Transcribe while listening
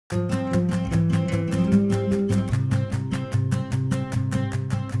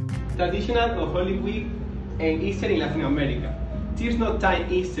traditional or Holy Week and Easter in Latin America. There's no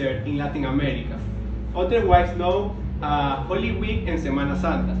time Easter in Latin America, otherwise known as Holy Week and Semana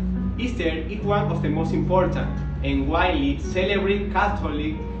Santa. Easter is one of the most important and widely celebrated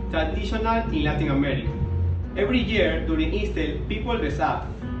Catholic traditional in Latin America. Every year during Easter, people dress up,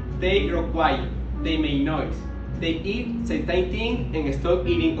 they grow quiet, they make noise, they eat certain things and stop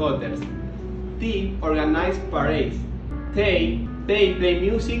eating others. They organize parades, they play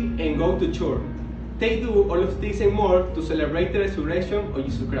music and go to church. They do all of this and more to celebrate the resurrection of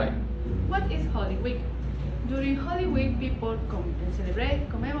Jesus Christ. What is Holy Week? During Holy Week, people celebrate,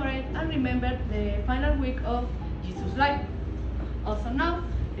 commemorate, and remember the final week of Jesus' life, also known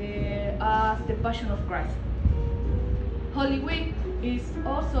as the Passion of Christ. Holy Week is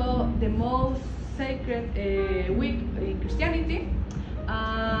also the most sacred week in Christianity,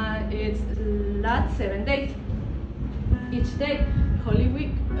 and it lasts 7 days. Each day, Holy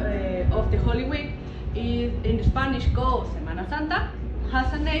Week of the Holy Week is in Spanish called Semana Santa,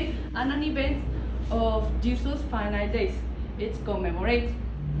 has a name and an event of Jesus' final days. It commemorates.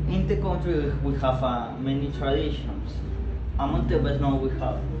 In the country we have many traditions. Among the best known we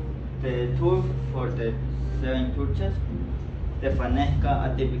have the tour for the 7 churches, the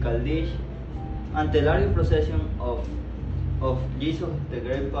fanesca, a typical dish, and the large procession of Jesus the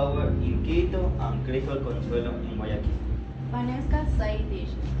Great Power in Quito and Cristo el Consuelo in Guayaquil. Fanesca side dish.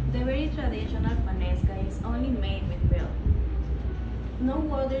 The very traditional fanesca is only made with milk. No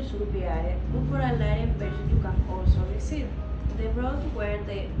water should be added, but for a lighter version you can also receive the broth where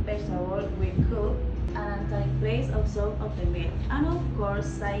the vegetable will cook and take place of soak of the milk. And of course,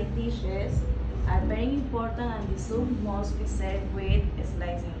 side dishes are very important, and the soup must be served with a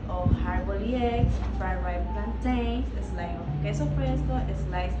slicing of hard-boiled eggs, fried ripe plantains, a slice of queso fresco, a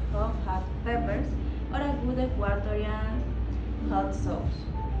slice of hot peppers, or a good Ecuadorian hot sauce.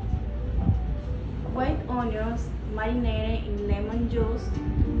 White onions marinated in lemon juice,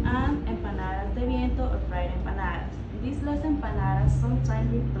 and empanadas de viento or fried empanadas. These last empanadas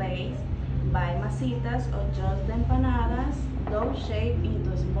sometimes replaced by masitas or just the empanadas, dough shaped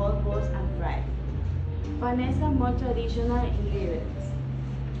into small balls and fried. Fanesca more traditional ingredients: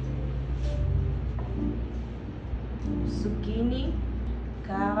 zucchini,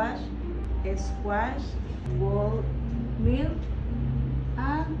 cabbage, squash, whole milk,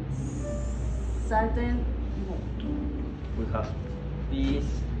 and salted milk. We have peas,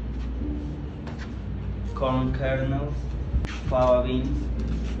 corn kernels, fava beans,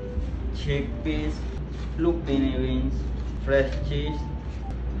 chickpeas, lupini beans, fresh cheese,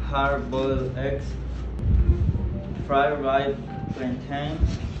 hard-boiled eggs, fried ripe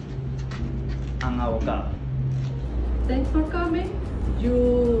plantains, and avocado. Thanks for coming.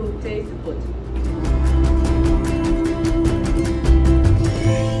 You taste the food.